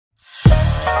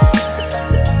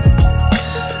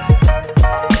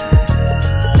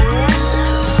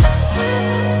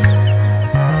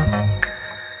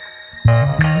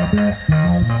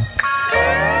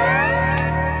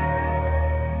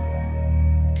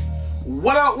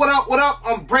What up, what up, what up,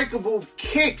 Unbreakable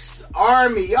Kicks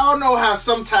Army. Y'all know how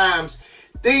sometimes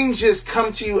things just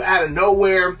come to you out of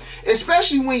nowhere,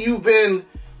 especially when you've been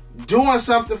doing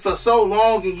something for so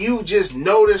long and you just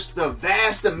notice the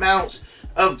vast amounts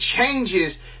of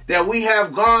changes that we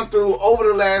have gone through over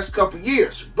the last couple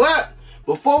years. But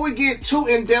before we get too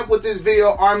in-depth with this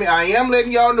video, Army, I am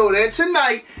letting y'all know that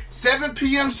tonight, 7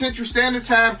 p.m. Central Standard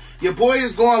Time, your boy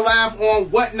is going live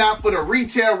on Whatnot for the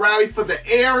retail rally for the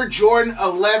Air Jordan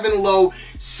 11 Low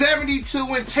 72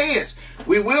 and 10s.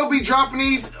 We will be dropping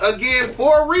these again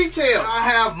for retail. I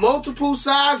have multiple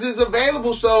sizes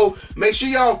available, so make sure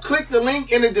y'all click the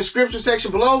link in the description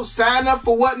section below. Sign up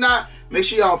for Whatnot. Make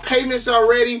sure y'all payments are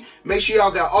ready. Make sure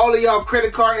y'all got all of y'all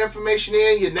credit card information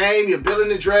in, your name, your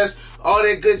billing address, all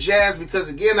that good jazz, because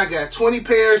again, I got 20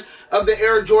 pairs of the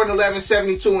Air Jordan 11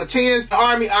 72 and 10s.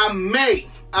 Army, I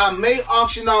may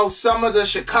auction off some of the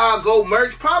Chicago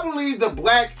merch, probably the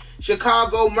black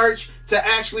Chicago merch, to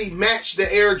actually match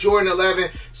the Air Jordan 11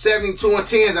 72 and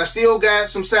 10s. I still got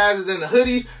some sizes in the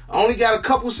hoodies. I only got a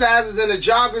couple sizes in the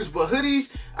joggers, but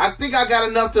hoodies, I think I got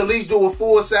enough to at least do a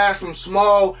full size from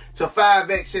small to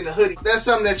 5X in the hoodie. If that's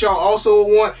something that y'all also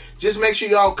want, just make sure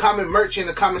y'all comment merch in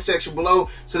the comment section below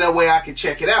so that way I can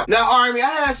check it out. Now, Army, I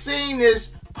had seen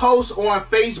this post on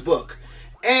Facebook,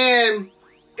 and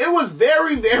it was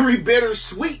very, very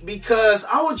bittersweet because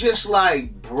I was just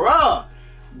like, bruh,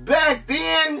 back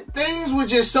then, things were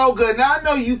just so good. Now, I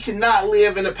know you cannot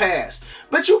live in the past,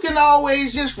 but you can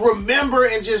always just remember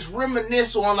and just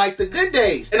reminisce on like the good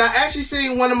days. And I actually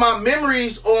seen one of my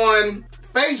memories on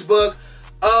Facebook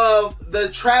of the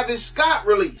Travis Scott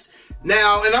release.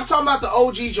 Now, and I'm talking about the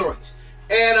OG joints.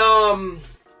 And,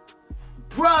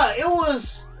 bruh, it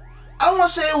was, I don't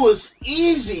want to say it was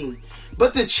easy,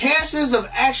 but the chances of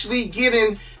actually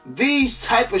getting these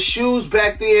type of shoes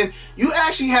back then, you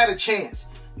actually had a chance.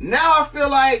 Now I feel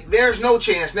like there's no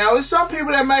chance. Now, there's some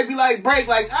people that might be like, Break,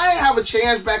 like, I ain't have a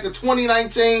chance back in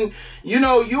 2019. You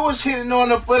know, you was hitting on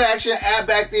the Foot Action app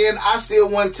back then. I still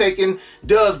wasn't taking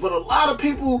dubs, but a lot of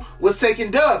people was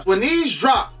taking dubs. When these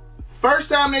dropped,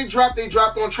 first time they dropped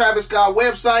on Travis Scott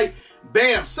website.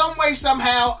 Bam, some way,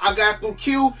 somehow, I got through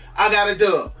Q, I got a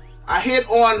dub. I hit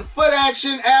on Foot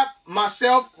Action app,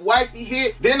 myself, wifey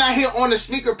hit. Then I hit on the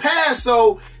Sneaker Pass.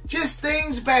 So just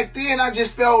things back then, I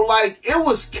just felt like it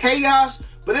was chaos,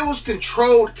 but it was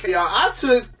controlled chaos. I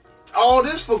took all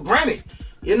this for granted,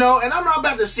 you know, and I'm not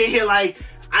about to sit here like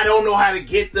I don't know how to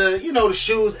get the, you know, the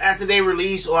shoes after they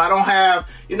release, or I don't have,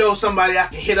 you know, somebody I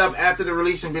can hit up after the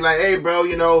release and be like, hey, bro,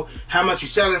 you know, how much you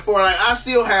selling for? Like, I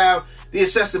still have the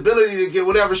accessibility to get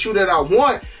whatever shoe that I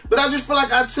want, but I just feel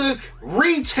like I took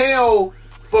retail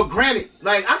for granted.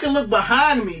 Like, I can look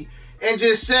behind me and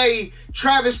just say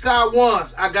Travis Scott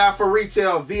ones I got for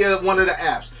retail via one of the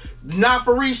apps. Not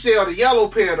for resale, the yellow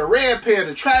pair, the red pair,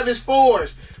 the Travis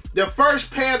 4s, the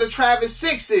first pair of the Travis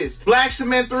 6s, black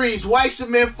cement 3s, white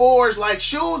cement 4s, like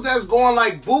shoes that's going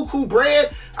like buku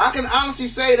bread. I can honestly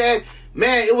say that,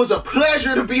 man, it was a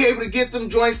pleasure to be able to get them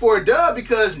joints for a dub,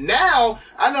 because now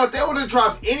I know if they would have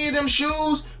dropped any of them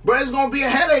shoes, bro, it's going to be a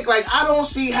headache. Like, I don't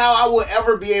see how I will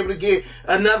ever be able to get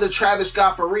another Travis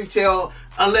Scott for retail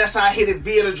unless I hit it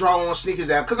via the Draw On Sneakers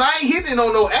app, because I ain't hitting it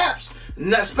on no apps,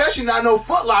 especially not no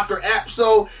Foot Locker app.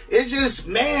 So it's just,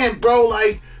 man, bro,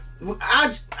 like,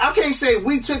 I can't say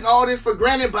we took all this for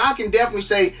granted, but I can definitely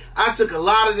say I took a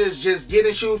lot of this just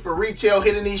getting shoes for retail,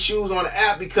 hitting these shoes on the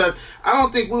app, because I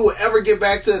don't think we will ever get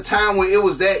back to a time where it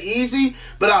was that easy.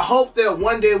 But I hope that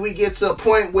one day we get to a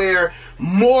point where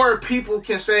more people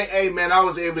can say, hey, man, I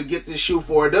was able to get this shoe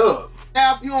for a dub.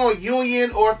 Now, if you're on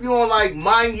Union, or if you're on like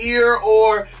MindYear,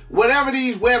 or whatever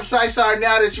these websites are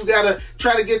now that you gotta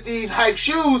try to get these hype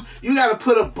shoes, you gotta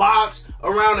put a box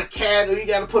around a cat, or you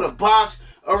gotta put a box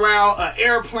around an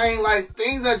airplane. Like,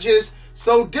 things are just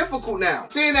so difficult now.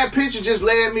 Seeing that picture just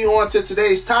led me on to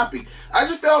today's topic. I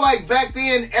just felt like back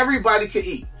then everybody could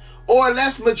eat, or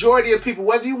less majority of people,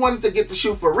 whether you wanted to get the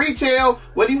shoe for retail,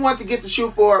 whether you want to get the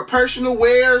shoe for personal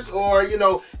wears, or, you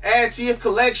know, add to your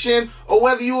collection, or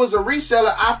whether you was a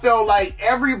reseller, I felt like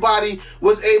everybody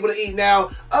was able to eat.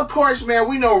 Now, of course, man,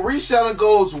 we know reselling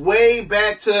goes way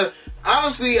back to,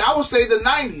 honestly, I would say the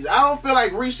 90s. I don't feel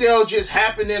like resale just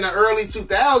happened in the early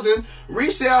 2000s.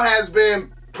 Resale has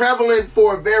been prevalent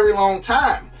for a very long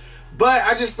time. But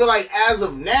I just feel like as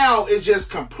of now, it's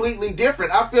just completely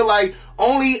different. I feel like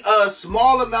only a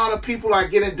small amount of people are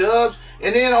getting dubs,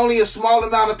 and then only a small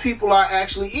amount of people are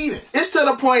actually eating. It's to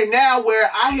the point now where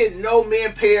I hit no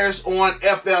men pairs on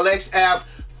FLX app.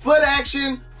 Foot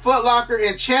Action, Foot Locker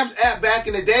and Champs app back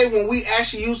in the day when we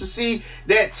actually used to see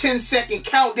that 10-second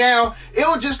countdown. It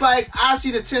was just like, I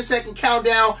see the 10-second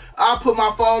countdown, I'll put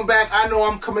my phone back, I know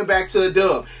I'm coming back to a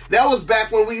dub. That was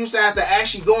back when we used to have to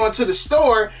actually go into the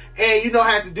store and, you know,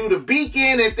 have to do the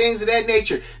beacon and things of that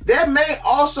nature. That may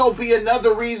also be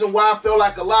another reason why I feel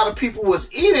like a lot of people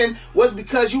was eating, was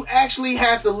because you actually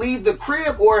had to leave the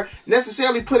crib or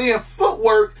necessarily put in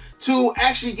footwork to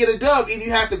actually get a dub. Either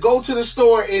you have to go to the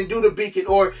store and do the beacon,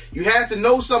 or you have to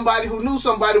know somebody who knew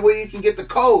somebody where you can get the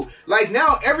code. Like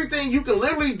now, everything you can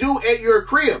literally do at your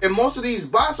crib. And most of these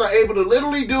bots are able to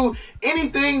literally do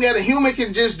anything that a human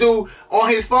can just do on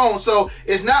his phone. So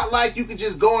it's not like you can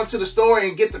just go into the store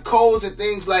and get the codes and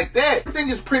things like that. Everything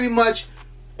is pretty much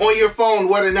on your phone,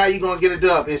 whether or not you're going to get a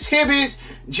dub. It's Hibbets,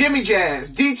 Jimmy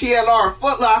Jazz, DTLR,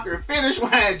 Foot Locker, Finish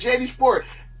Line, JD Sport,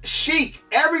 Chic.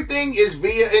 Everything is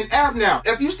via an app now.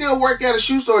 If you still work at a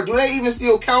shoe store, do they even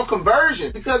still count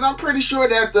conversion? Because I'm pretty sure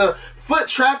that the foot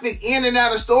traffic in and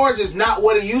out of stores is not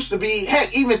what it used to be.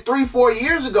 Heck, even 3-4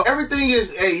 years ago, everything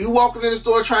is, hey, you walking in the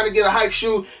store trying to get a hype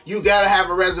shoe, you gotta have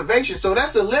a reservation. So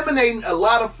that's eliminating a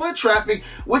lot of foot traffic,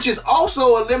 which is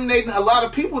also eliminating a lot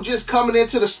of people just coming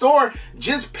into the store,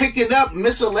 just picking up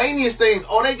miscellaneous things.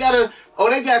 Oh,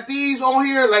 they got these on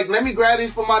here, like, let me grab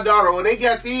these for my daughter. Or they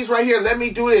got these right here, let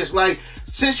me do this. Like,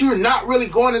 since you're not really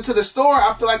going into the store,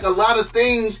 I feel like a lot of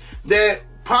things that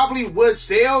probably would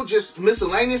sell, just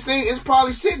miscellaneous things, it's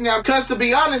probably sitting there. Because to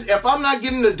be honest, if I'm not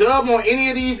getting the dub on any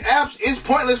of these apps, it's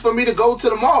pointless for me to go to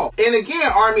the mall. And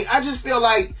again, Army, I just feel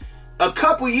like a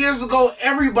couple years ago,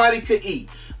 everybody could eat.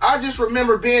 I just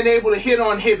remember being able to hit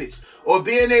on Hibbets, or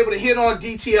being able to hit on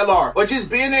DTLR, or just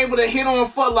being able to hit on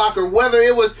Foot Locker, whether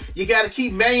it was you got to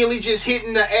keep manually just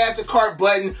hitting the add to cart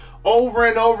button over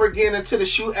and over again until the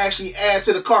shoe actually add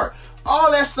to the cart.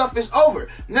 All that stuff is over.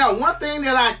 Now, one thing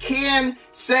that I can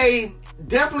say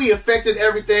definitely affected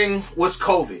everything was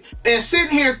COVID. And sitting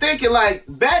here thinking, like,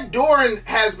 backdooring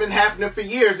has been happening for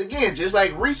years. Again, just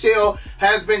like resale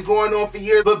has been going on for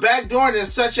years, but backdooring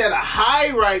is such at a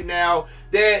high right now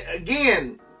that,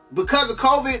 again, because of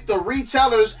COVID, the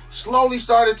retailers slowly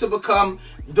started to become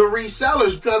the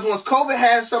resellers, because once COVID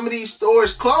had some of these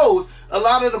stores closed, a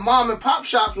lot of the mom and pop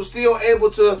shops were still able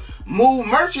to move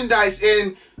merchandise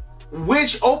in,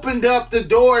 which opened up the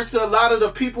doors to a lot of the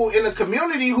people in the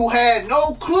community who had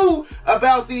no clue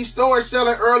about these stores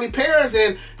selling early pairs.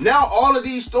 And now all of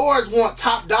these stores want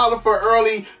top dollar for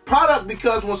early product,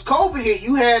 because once COVID hit,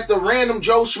 you had the random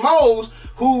Joe Schmoes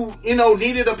who, you know,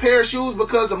 needed a pair of shoes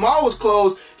because the mall was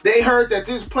closed. They heard that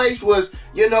this place was,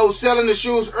 you know, selling the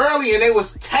shoes early, and they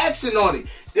was taxing on it.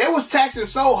 They was taxing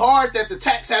so hard that the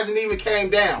tax hasn't even came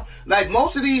down. Like,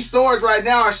 most of these stores right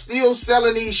now are still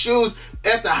selling these shoes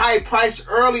at the high price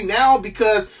early now,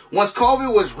 because once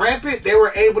COVID was rampant, they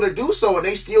were able to do so, and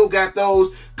they still got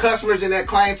those customers in that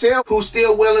clientele who's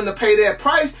still willing to pay that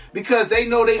price because they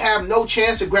know they have no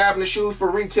chance of grabbing the shoes for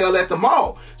retail at the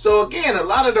mall. So again, a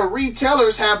lot of the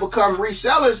retailers have become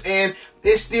resellers, and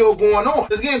it's still going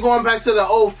on. Again, going back to the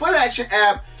old Foot Action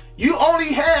app, you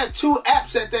only had 2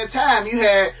 apps at that time. You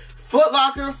had Foot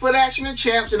Locker, Foot Action, and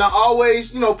Champs, and I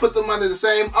always, you know, put them under the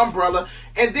same umbrella.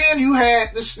 And then you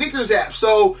had the sneakers app.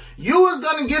 So you was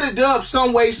going to get a dub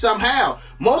some way, somehow.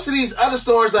 Most of these other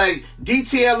stores like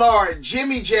DTLR,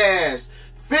 Jimmy Jazz,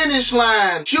 Finish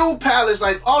Line, Shoe Palace,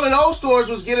 like all of those stores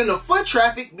was getting the foot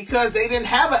traffic because they didn't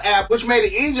have an app, which made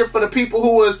it easier for the people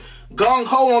who was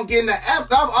gung-ho on getting the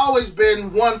app. I've always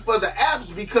been one for the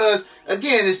apps because,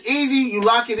 again, it's easy. You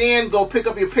lock it in, go pick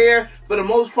up your pair. For the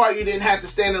most part, you didn't have to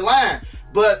stand in line.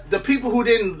 But the people who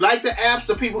didn't like the apps,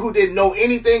 the people who didn't know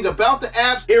anything about the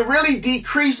apps, it really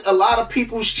decreased a lot of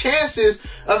people's chances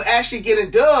of actually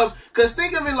getting dubbed. Because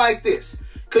think of it like this.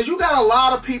 Because you got a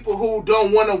lot of people who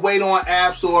don't want to wait on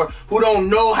apps, or who don't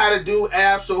know how to do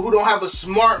apps, or who don't have a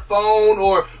smartphone,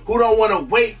 or who don't want to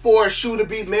wait for a shoe to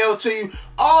be mailed to you.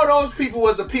 All those people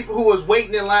was the people who was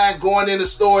waiting in line, going in the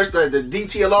stores, the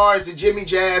DTLRs, the Jimmy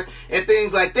Jazz, and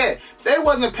things like that. They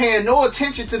wasn't paying no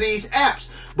attention to these apps.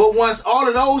 But once all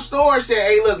of those stores said,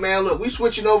 hey, look, man, look, we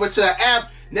switching over to an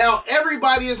app. Now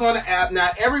everybody is on the app. Now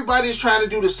everybody is trying to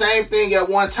do the same thing at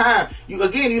one time. You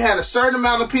had a certain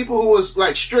amount of people who was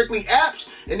like strictly apps,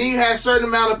 and then you had a certain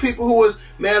amount of people who was,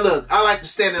 man, look, I like to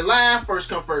stand in line, first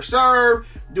come, first serve,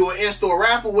 do an in-store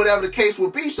raffle, whatever the case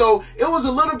would be. So it was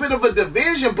a little bit of a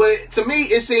division, but to me,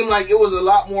 it seemed like it was a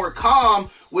lot more calm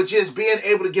with just being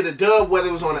able to get a dub, whether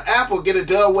it was on the app, or get a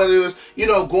dub, whether it was, you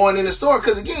know, going in the store.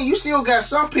 Because again, you still got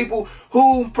some people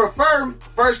who prefer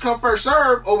first come, first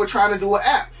serve over trying to do an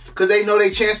app. because they know their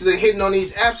chances of hitting on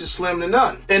these apps is slim to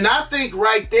none. And I think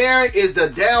right there is the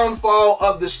downfall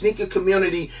of the sneaker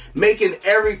community, making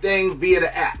everything via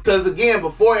the app. Because again,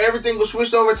 before everything was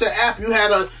switched over to app,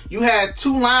 you had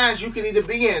two lines you could either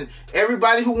be in.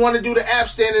 Everybody who want to do the app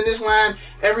stand in this line.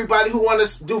 Everybody who want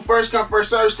to do first come first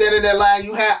serve stand in that line.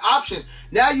 You had options.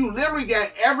 Now you literally got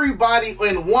everybody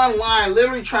in one line,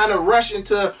 literally trying to rush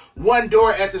into one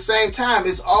door at the same time.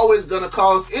 It's always going to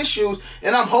cause issues,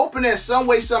 and I'm hoping that some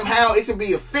way, somehow, it can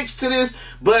be a fix to this.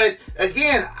 But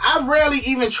again, I rarely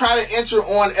even try to enter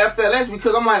on FLX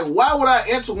because I'm like, why would I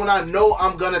enter when I know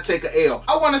I'm going to take an L?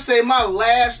 I want to say my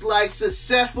last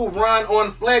successful run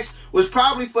on Flex was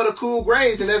probably for the Cool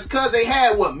Grades, and that's because they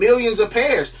had millions of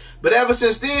pairs. But ever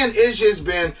since then, it's just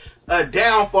been a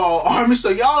downfall, Army. So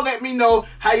y'all let me know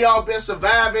how y'all been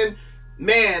surviving.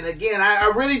 Man, again,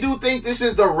 I really do think this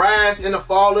is the rise and the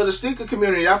fall of the sneaker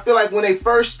community. I feel like when they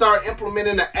first start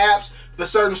implementing the apps for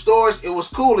certain stores, it was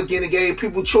cool. Again, it gave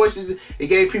people choices. It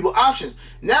gave people options.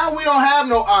 Now we don't have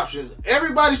no options.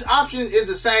 Everybody's option is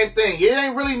the same thing. It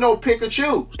ain't really no pick or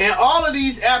choose. And all of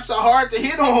these apps are hard to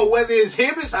hit on, whether it's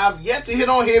Hibbets. I've yet to hit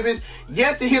on Hibbets,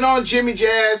 yet to hit on Jimmy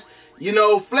Jazz. You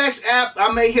know, Flex app,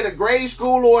 I may hit a grade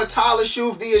school or a Tyler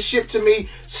shoe via ship to me.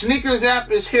 Sneakers app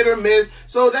is hit or miss.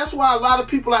 So that's why a lot of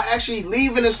people are actually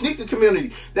leaving the sneaker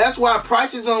community. That's why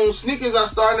prices on sneakers are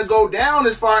starting to go down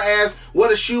as far as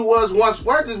what a shoe was once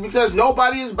worth, is because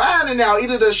nobody is buying it now.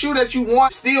 Either the shoe that you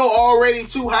want still already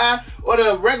too high, or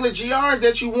the regular GRs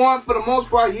that you want, for the most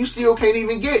part, you still can't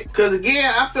even get. Because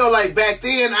again, I feel like back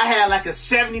then I had like a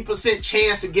 70%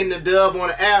 chance of getting a dub on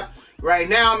the app. Right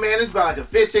now, man, it's about like a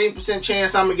 15%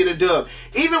 chance I'm going to get a dub.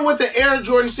 Even with the Air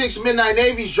Jordan 6 Midnight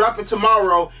Navies dropping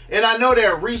tomorrow, and I know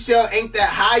their resale ain't that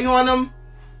high on them,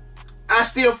 I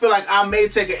still feel like I may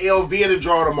take an L via the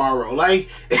draw tomorrow. Like,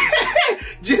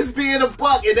 just being a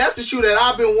buck. And that's the shoe that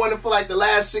I've been wanting for like the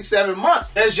last 6-7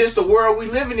 months. That's just the world we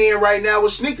living in right now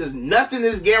with sneakers. Nothing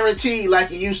is guaranteed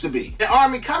like it used to be. And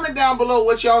Army, comment down below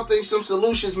what y'all think some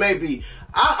solutions may be.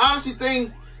 I honestly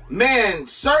think, man,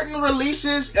 certain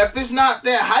releases, if it's not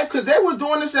that hype, because they were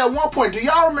doing this at one point. Do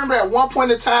y'all remember at one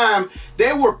point in time,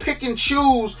 they were pick and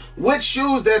choose which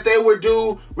shoes that they would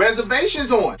do reservations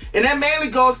on? And that mainly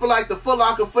goes for like the Foot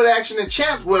Locker, Foot Action, and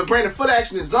Champs, where granted Foot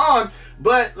Action is gone,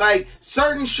 but like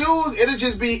certain shoes, it'll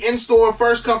just be in store,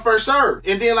 first come, first serve.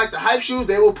 And then like the hype shoes,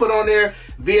 they will put on there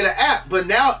via the app. But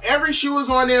now every shoe is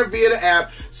on there via the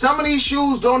app. Some of these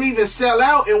shoes don't even sell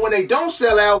out. And when they don't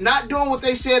sell out, not doing what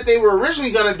they said they were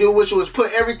originally going to do, which was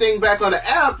put everything back on the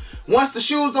app. Once the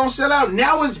shoes don't sell out,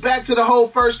 now it's back to the whole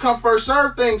first come, first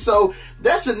serve thing. So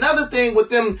that's another thing with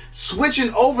them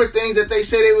switching over things that they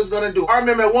said they was going to do. I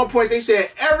remember at one point they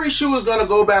said every shoe is going to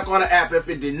go back on the app if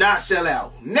it did not sell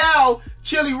out. Now,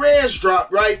 Chili Reds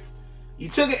dropped, right? You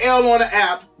took an L on the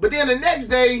app, but then the next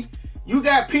day, you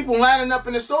got people lining up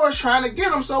in the stores trying to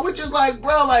get them. So we're just like,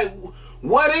 bro, like,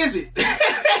 what is it?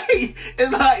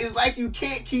 It's like you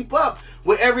can't keep up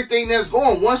with everything that's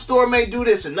going. One store may do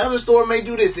this, another store may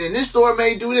do this, and this store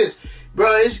may do this.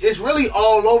 Bro, it's really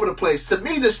all over the place. To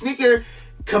me, the sneaker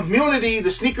community,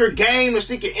 the sneaker game, the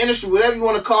sneaker industry, whatever you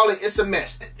want to call it, it's a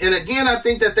mess. And again, I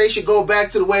think that they should go back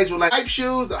to the ways with like hype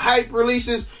shoes, the hype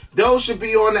releases, those should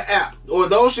be on the app, or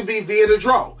those should be via the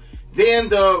draw. Then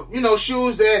the,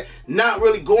 shoes that not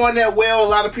really going that well, a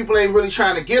lot of people ain't really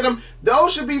trying to get them,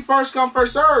 those should be first come,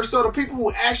 first serve, so the people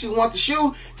who actually want the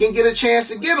shoe can get a chance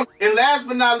to get them. And last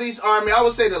but not least, Army, I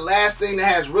would say the last thing that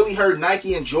has really hurt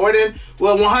Nike and Jordan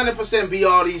will 100% be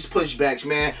all these pushbacks,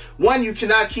 man. One, you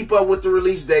cannot keep up with the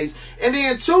release dates. And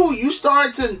then two, you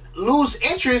start to lose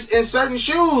interest in certain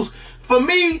shoes. For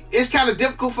me, it's kind of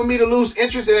difficult for me to lose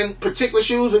interest in particular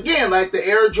shoes. Again, like the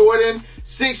Air Jordan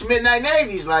 6 Midnight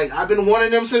Navies. Like, I've been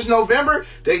wanting them since November.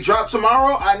 They drop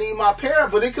tomorrow. I need my pair.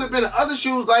 But it could have been other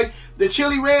shoes like the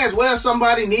Chili Reds, where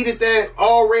somebody needed that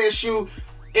all red shoe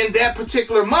in that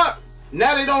particular month.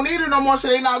 Now they don't need it no more, so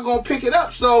they're not going to pick it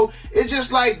up. So it's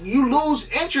just like you lose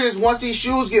interest once these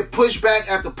shoes get pushed back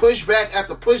after pushback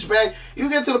after pushback. You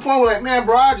get to the point where like, man,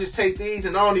 bro, I just take these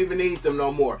and I don't even need them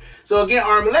no more. So again,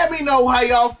 Army, let me know how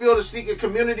y'all feel the sneaker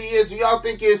community is. Do y'all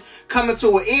think it's coming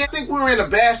to an end? I think we're in a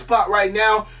bad spot right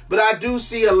now, but I do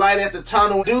see a light at the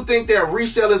tunnel. I do think that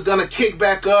resale is going to kick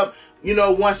back up,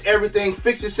 once everything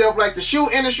fixes itself. Like the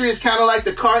shoe industry is kind of like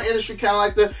the car industry, kind of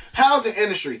like the housing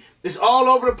industry. It's all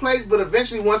over the place, but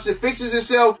eventually once it fixes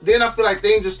itself, then I feel like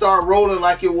things will start rolling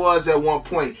like it was at one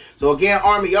point. So again,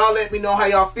 Army, y'all let me know how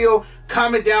y'all feel.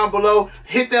 comment down below.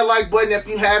 Hit that like button if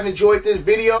you have enjoyed this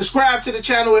video. Subscribe to the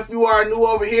channel if you are new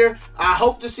over here. I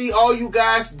hope to see all you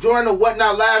guys during the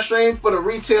Whatnot live stream for the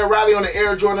retail rally on the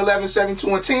Air Jordan 11, 72,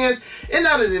 and 10s. And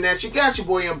other than that, you got your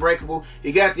boy Unbreakable.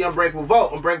 You got the Unbreakable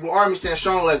Vote. Unbreakable Army stands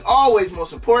strong like always.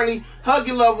 Most importantly, hug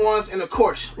your loved ones and, of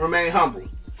course, remain humble.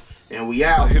 And we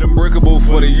out. I hit Unbreakable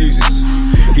for the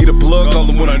Yeezys. He the plug, call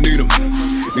him when I need him.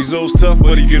 These old tough,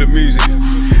 but he get him easy.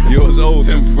 Yours old,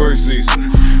 him first season.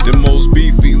 The most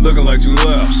beefy, looking like 2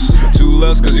 lefts. 2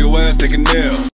 lefts, cause your ass taking nail.